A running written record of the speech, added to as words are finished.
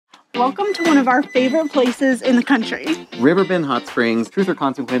Welcome to one of our favorite places in the country. Riverbend Hot Springs, Truth or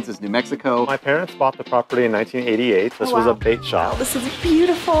Consequences, New Mexico. My parents bought the property in 1988. This was a bait shop. This is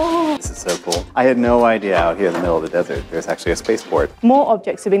beautiful. This is so cool. I had no idea out here in the middle of the desert there's actually a spaceport. More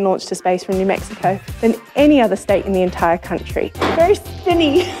objects have been launched to space from New Mexico than any other state in the entire country. Very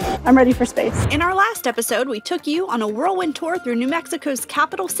spinny. I'm ready for space. In our last episode, we took you on a whirlwind tour through New Mexico's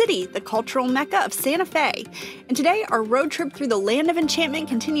capital city, the cultural mecca of Santa Fe. And today, our road trip through the land of enchantment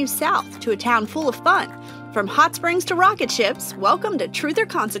continues south to a town full of fun. From hot springs to rocket ships, welcome to Truth or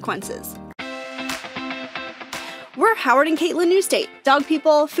Consequences. We're Howard and Caitlin Newstate, dog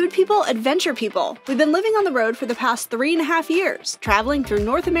people, food people, adventure people. We've been living on the road for the past 3.5 years, traveling through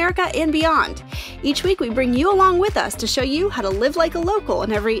North America and beyond. Each week we bring you along with us to show you how to live like a local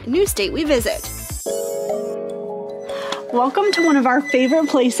in every new state we visit. Welcome to one of our favorite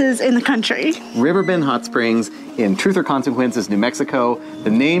places in the country. Riverbend Hot Springs in Truth or Consequences, New Mexico. The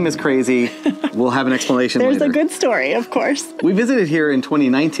name is crazy. We'll have an explanation later. There's a good story, of course. We visited here in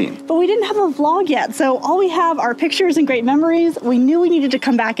 2019. But we didn't have a vlog yet, so all we have are pictures and great memories. We knew we needed to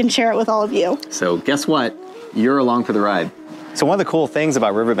come back and share it with all of you. So guess what? You're along for the ride. So one of the cool things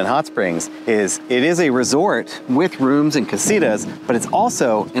about Riverbend Hot Springs is it is a resort with rooms and casitas, but it's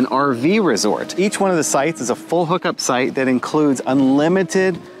also an RV resort. Each one of the sites is a full hookup site that includes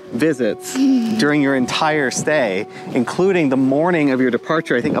unlimited visits during your entire stay, including the morning of your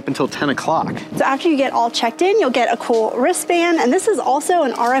departure, I think up until 10 o'clock. So after you get all checked in, you'll get a cool wristband, and this is also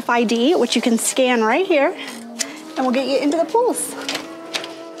an RFID, which you can scan right here, and we'll get you into the pools.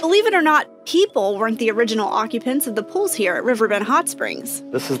 Believe it or not, people weren't the original occupants of the pools here at Riverbend Hot Springs.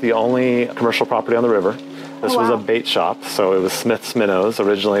 This is the only commercial property on the river. This was a bait shop, so it was Smith's Minnows.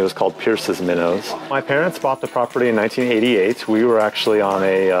 Originally it was called Pierce's Minnows. My parents bought the property in 1988. We were actually on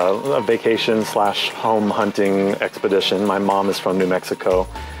a vacation slash home hunting expedition. My mom is from New Mexico.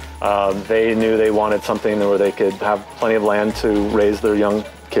 They knew they wanted something where they could have plenty of land to raise their young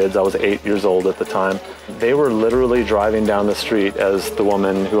kids. I was 8 years old at the time. They were literally driving down the street as the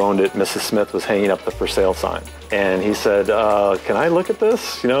woman who owned it, Mrs. Smith, was hanging up the for sale sign. And he said, can I look at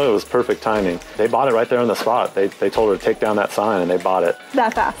this? You know, it was perfect timing. They bought it right there on the spot. They told her to take down that sign, and they bought it.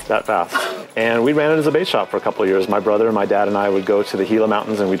 That fast. That fast. And we ran it as a bait shop for a couple of years. My brother, my dad, and I would go to the Gila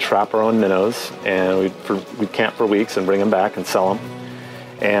Mountains and we'd trap our own minnows, and we'd camp for weeks and bring them back and sell them.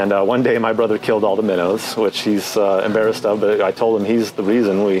 And one day my brother killed all the minnows, which he's embarrassed of, but I told him he's the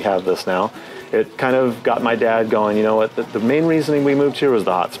reason we have this now. It kind of got my dad going, you know what, the main reason we moved here was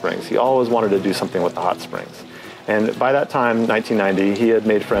the hot springs. He always wanted to do something with the hot springs. And by that time, 1990, he had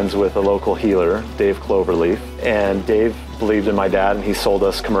made friends with a local healer, Dave Cloverleaf, and Dave believed in my dad, and he sold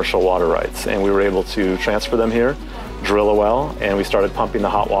us commercial water rights. And we were able to transfer them here, drill a well, and we started pumping the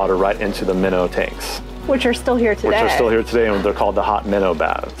hot water right into the minnow tanks. Which are still here today. Which are still here today, and they're called the hot minnow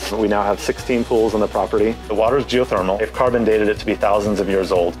baths. We now have 16 pools on the property. The water is geothermal. They've carbon dated it to be thousands of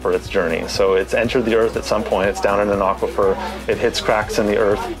years old for its journey. So it's entered the earth at some point. It's down in an aquifer. It hits cracks in the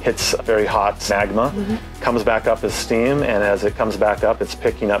earth, hits very hot magma, comes back up as steam, and as it comes back up, it's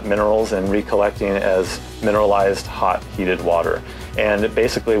picking up minerals and recollecting as mineralized, hot, heated water. And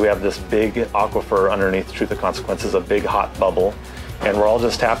basically, we have this big aquifer underneath Truth or Consequences, a big hot bubble, and we're all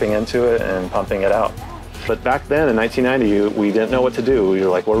just tapping into it and pumping it out. But back then in 1990, we didn't know what to do. We were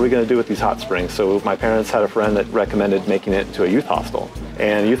like, what are we going to do with these hot springs? So my parents had a friend that recommended making it into a youth hostel.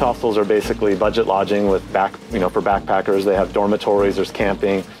 And youth hostels are basically budget lodging with for backpackers. They have dormitories, there's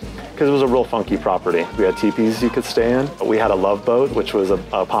camping, because it was a real funky property. We had teepees you could stay in. We had a love boat, which was a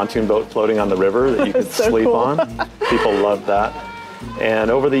pontoon boat floating on the river that you could sleep on. People loved that. And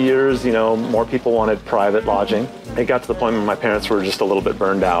over the years, you know, more people wanted private lodging. It got to the point where my parents were just a little bit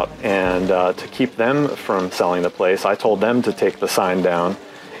burned out. And to keep them from selling the place, I told them to take the sign down.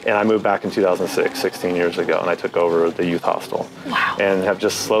 And I moved back in 2006, 16 years ago, and I took over the youth hostel. Wow. And have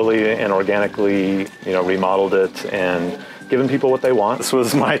just slowly and organically, you know, remodeled it and given people what they want. This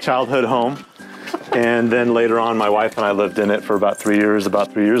was my childhood home. And then later on, my wife and I lived in it for about 3 years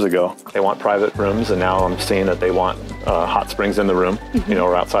ago. They want private rooms, and now I'm seeing that they want hot springs in the room, you know,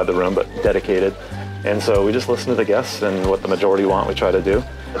 or outside the room, but dedicated. And so we just listen to the guests, and what the majority want, we try to do.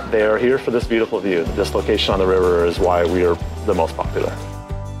 They are here for this beautiful view. This location on the river is why we are the most popular.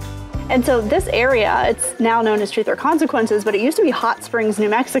 And so this area, it's now known as Truth or Consequences, but it used to be Hot Springs, New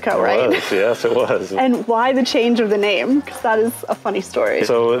Mexico, right? It was, yes, it was. And why the change of the name? Because that is a funny story.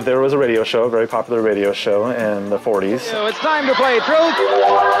 So there was a radio show, a very popular radio show in the 40s. So it's time to play Truth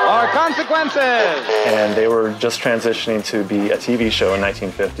or Consequences. And they were just transitioning to be a TV show in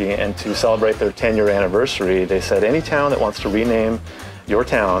 1950, and to celebrate their 10-year anniversary, they said any town that wants to rename your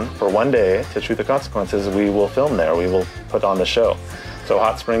town for one day to Truth or Consequences, we will film there. We will put on the show. So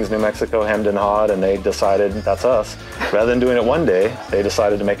Hot Springs, New Mexico hemmed and hawed, and they decided, that's us. Rather than doing it one day, they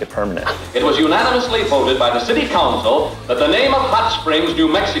decided to make it permanent. It was unanimously voted by the City Council that the name of Hot Springs, New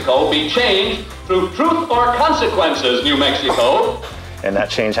Mexico be changed through Truth or Consequences, New Mexico. And that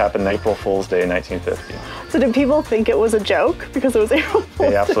change happened April Fool's Day, 1950. So did people think it was a joke because it was April Fool's?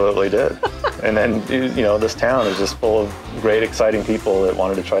 They absolutely did. And then, you know, this town is just full of great, exciting people that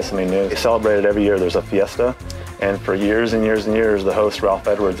wanted to try something new. They celebrate it every year. There's a fiesta. And for years and years and years, the host, Ralph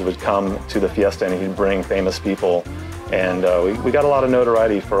Edwards, would come to the fiesta and he'd bring famous people. And we got a lot of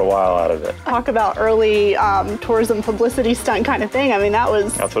notoriety for a while out of it. Talk about early tourism publicity stunt kind of thing. I mean,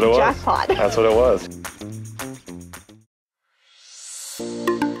 that's what it jackpot. Was. That's what it was.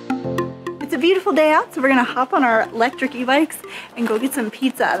 It's a beautiful day out, so we're gonna hop on our electric e-bikes and go get some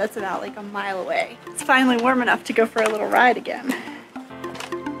pizza that's about like a mile away. It's finally warm enough to go for a little ride again.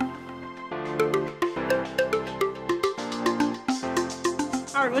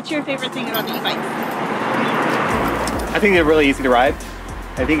 Howard, what's your favorite thing about the e-bikes? I think they're really easy to ride.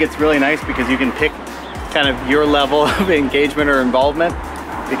 I think it's really nice because you can pick kind of your level of engagement or involvement,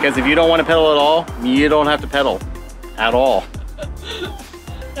 because if you don't want to pedal at all, you don't have to pedal at all.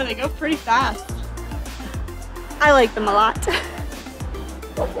 Yeah, they go pretty fast. I like them a lot.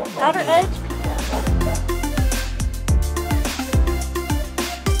 Outer edge.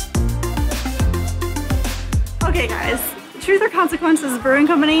 Okay guys, Truth or Consequences Brewing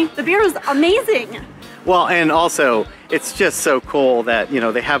Company. The beer is amazing. Well, and also it's just so cool that, you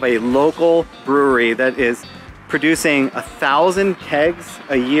know, they have a local brewery that is producing 1,000 kegs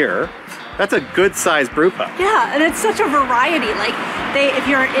a year. That's a good sized brew pub. Yeah, and it's such a variety. Like if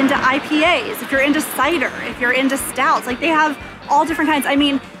you're into IPAs, if you're into cider, if you're into stouts, like they have all different kinds. I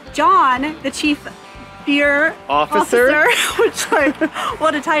mean, John, the chief beer officer, which like,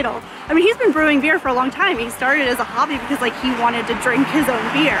 what a title. I mean, he's been brewing beer for a long time. He started as a hobby because like he wanted to drink his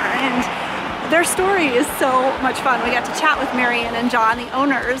own beer, and their story is so much fun. We got to chat with Marion and John, the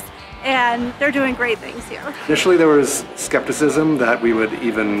owners, and they're doing great things here. Initially there was skepticism that we would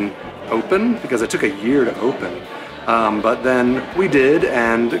even open because it took a year to open. But then we did,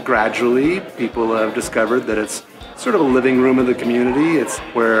 and gradually people have discovered that it's sort of a living room of the community. It's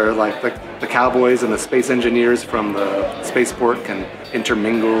where like the cowboys and the space engineers from the spaceport can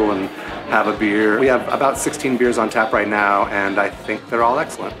intermingle and have a beer. We have about 16 beers on tap right now, and I think they're all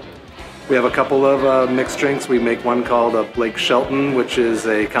excellent. We have a couple of mixed drinks. We make one called a Blake Shelton, which is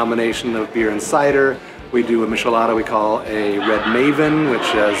a combination of beer and cider. We do a michelada we call a Red Maven, which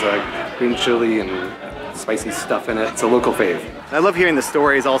has green chili and spicy stuff in it. It's a local fave. I love hearing the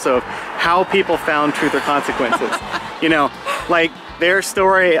stories also of how people found Truth or Consequences. You know, like their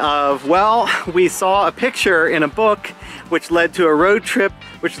story of, well, we saw a picture in a book which led to a road trip,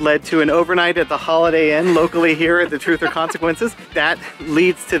 which led to an overnight at the Holiday Inn locally here at the Truth or Consequences. That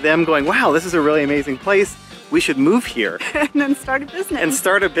leads to them going, wow, this is a really amazing place. We should move here. And then start a business. And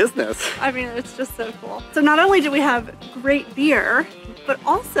start a business. I mean, it's just so cool. So not only do we have great beer, but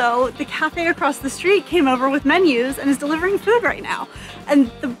also the cafe across the street came over with menus and is delivering food right now.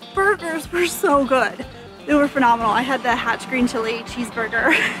 And the burgers were so good. They were phenomenal. I had the Hatch green chili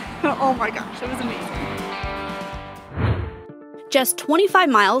cheeseburger. Oh my gosh, it was amazing. Just 25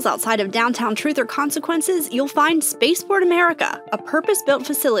 miles outside of downtown Truth or Consequences, you'll find Spaceport America, a purpose-built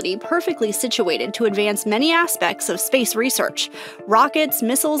facility perfectly situated to advance many aspects of space research. Rockets,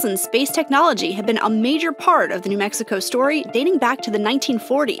 missiles, and space technology have been a major part of the New Mexico story dating back to the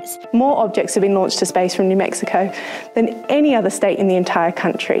 1940s. More objects have been launched to space from New Mexico than any other state in the entire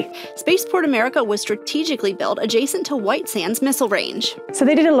country. Spaceport America was strategically built adjacent to White Sands Missile Range. So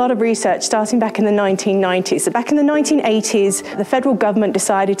they did a lot of research starting back in the 1990s. So back in the 1980s, the federal government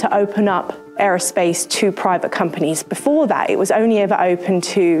decided to open up aerospace to private companies. Before that, it was only ever open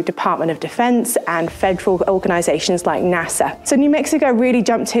to Department of Defense and federal organizations like NASA. So New Mexico really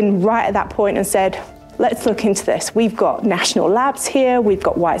jumped in right at that point and said, let's look into this. We've got national labs here, we've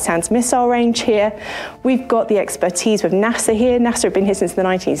got White Sands Missile Range here, we've got the expertise with NASA here. NASA have been here since the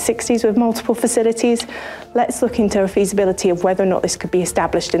 1960s with multiple facilities. Let's look into a feasibility of whether or not this could be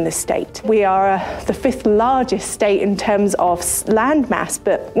established in this state. We are the 5th largest state in terms of land mass,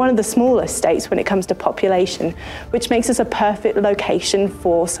 but one of the smallest states when it comes to population, which makes us a perfect location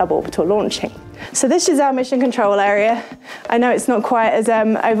for suborbital launching. So this is our mission control area. I know it's not quite as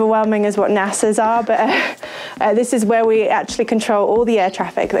overwhelming as what NASA's are, but this is where we actually control all the air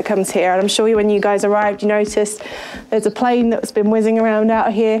traffic that comes here. And I'm sure when you guys arrived, you noticed there's a plane that's been whizzing around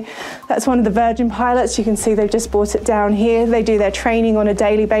out here. That's one of the Virgin pilots. You can see they've just brought it down here. They do their training on a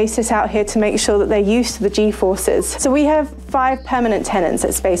daily basis out here to make sure that they're used to the G-forces. So we have 5 permanent tenants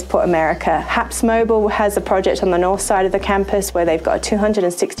at Spaceport America. HAPS Mobile has a project on the north side of the campus where they've got a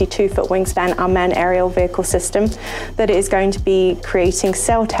 262-foot wingspan unmanned aerial vehicle system that is going to be creating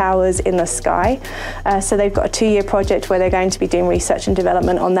cell towers in the sky. So they've got a 2-year project where they're going to be doing research and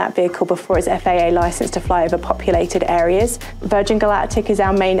development on that vehicle before it's FAA licensed to fly over populated areas. Virgin Galactic is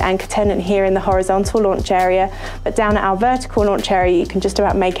our main anchor tenant here in the horizontal launch area, but down at our vertical launch area, you can just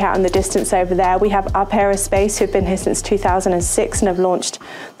about make out in the distance over there. We have Up Aerospace, who've been here since 2006 and have launched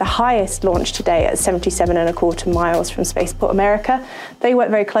the highest launch today at 77.25 miles from Spaceport America. They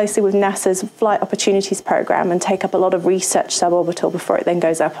work very closely with NASA's Flight Opportunities Program and take up a lot of research suborbital before it then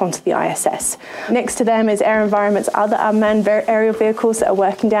goes up onto the ISS. Next to them is AeroVironment's other unmanned aerial vehicles that are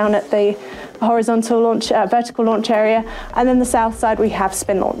working down at the horizontal launch, vertical launch area. And then the south side, we have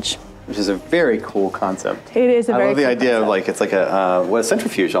Spin Launch. Which is a very cool concept. It is a very I love the cool idea concept. of like, it's like a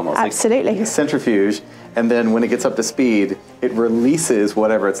centrifuge almost. Absolutely. Like a centrifuge, and then when it gets up to speed, it releases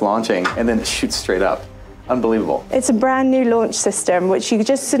whatever it's launching, and then it shoots straight up. Unbelievable. It's a brand new launch system, which you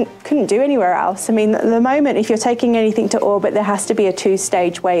just couldn't do anywhere else. I mean, at the moment, if you're taking anything to orbit, there has to be a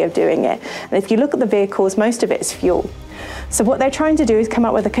 2-stage way of doing it. And if you look at the vehicles, most of it is fuel. So what they're trying to do is come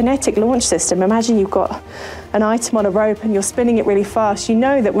up with a kinetic launch system. Imagine you've got an item on a rope and you're spinning it really fast. You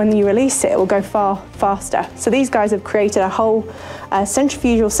know that when you release it, it will go far faster. So these guys have created a whole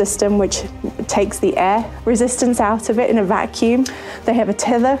centrifugal system which takes the air resistance out of it in a vacuum. They have a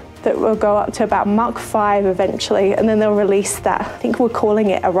tether that will go up to about Mach 5 eventually, and then they'll release that. I think we're calling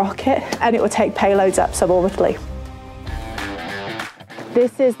it a rocket, and it will take payloads up suborbitally.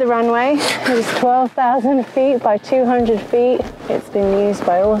 This is the runway. It is 12,000 feet by 200 feet. It's been used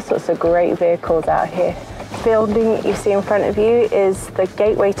by all sorts of great vehicles out here. The building that you see in front of you is the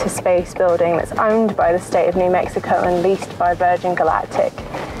Gateway to Space building that's owned by the state of New Mexico and leased by Virgin Galactic.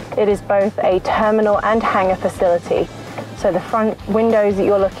 It is both a terminal and hangar facility. So the front windows that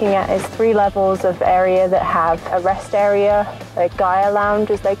you're looking at is 3 levels of area that have a rest area, a Gaia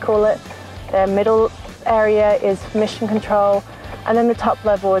lounge as they call it. The middle area is mission control, and then the top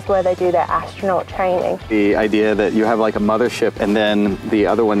level is where they do their astronaut training. The idea that you have like a mothership and then the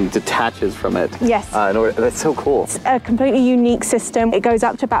other one detaches from it. Yes. That's so cool. It's a completely unique system. It goes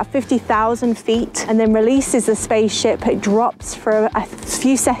up to about 50,000 feet and then releases the spaceship. It drops for a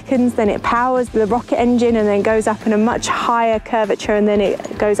few seconds, then it powers the rocket engine and then goes up in a much higher curvature, and then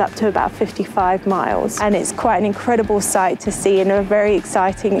it goes up to about 55 miles. And it's quite an incredible sight to see in a very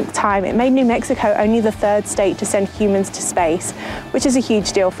exciting time. It made New Mexico only the 3rd state to send humans to space, which is a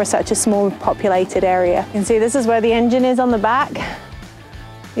huge deal for such a small populated area. You can see this is where the engine is on the back.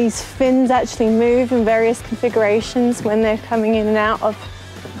 These fins actually move in various configurations when they're coming in and out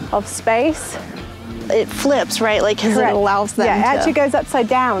of space. It flips, right? Like, because it allows them to... Yeah, it actually goes upside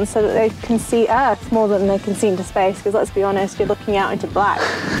down so that they can see Earth more than they can see into space, because let's be honest, you're looking out into black,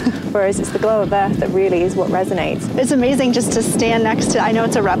 whereas it's the glow of Earth that really is what resonates. It's amazing just to stand next to, I know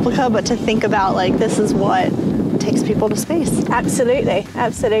it's a replica, but to think about, like, this is what takes people to space. Absolutely,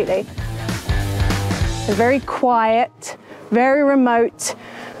 absolutely. A very quiet, very remote,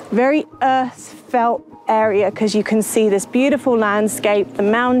 very Earth-felt area, because you can see this beautiful landscape, the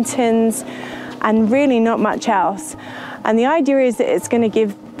mountains, and really not much else. And the idea is that it's going to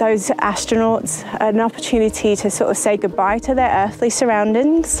give those astronauts an opportunity to sort of say goodbye to their earthly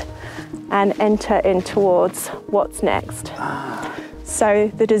surroundings and enter in towards what's next.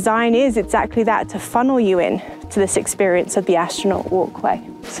 So the design is exactly that, to funnel you in to this experience of the astronaut walkway.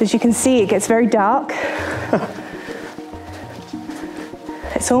 So as you can see, it gets very dark.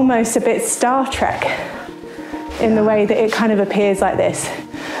 It's almost a bit Star Trek in the way that it kind of appears like this.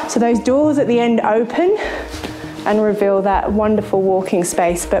 So those doors at the end open and reveal that wonderful walking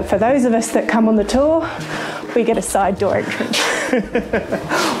space. But for those of us that come on the tour, we get a side door entrance.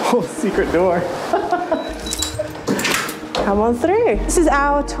 Oh, secret door. Come on through. This is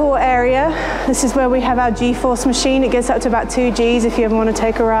our tour area. This is where we have our G-force machine. It gets up to about 2 Gs if you ever want to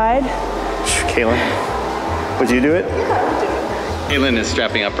take a ride. Kaylin, would you do it? Kaylin is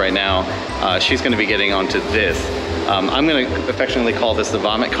strapping up right now. She's going to be getting onto this. I'm going to affectionately call this the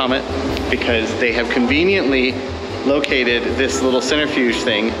vomit comet, because they have conveniently located this little centrifuge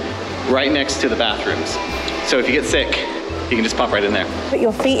thing right next to the bathrooms. So if you get sick, you can just pop right in there. Put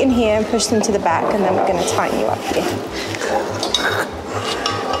your feet in here and push them to the back, and then we're going to tighten you up here.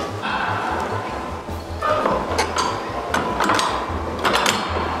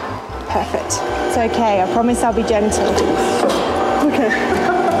 Perfect. It's okay. I promise I'll be gentle. Okay.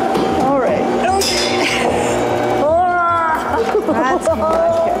 All right. That's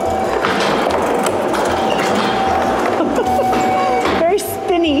very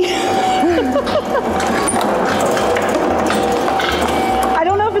spinny.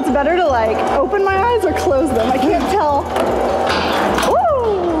 better to like open my eyes or close them. I can't tell.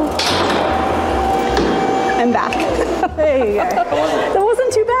 Woo! And back. There you go. That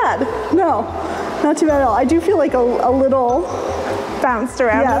wasn't too bad. No, not too bad at all. I do feel like a little bounced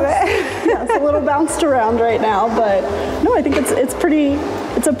around a bit. Yes, a little bounced around right now, but no, I think it's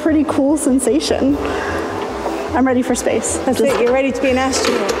a pretty cool sensation. I'm ready for space. That's it, you're ready to be an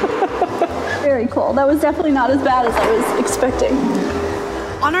astronaut. Very cool. That was definitely not as bad as I was expecting.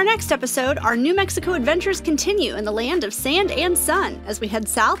 On our next episode, our New Mexico adventures continue in the land of sand and sun as we head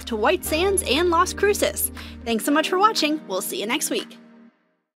south to White Sands and Las Cruces. Thanks so much for watching. We'll see you next week.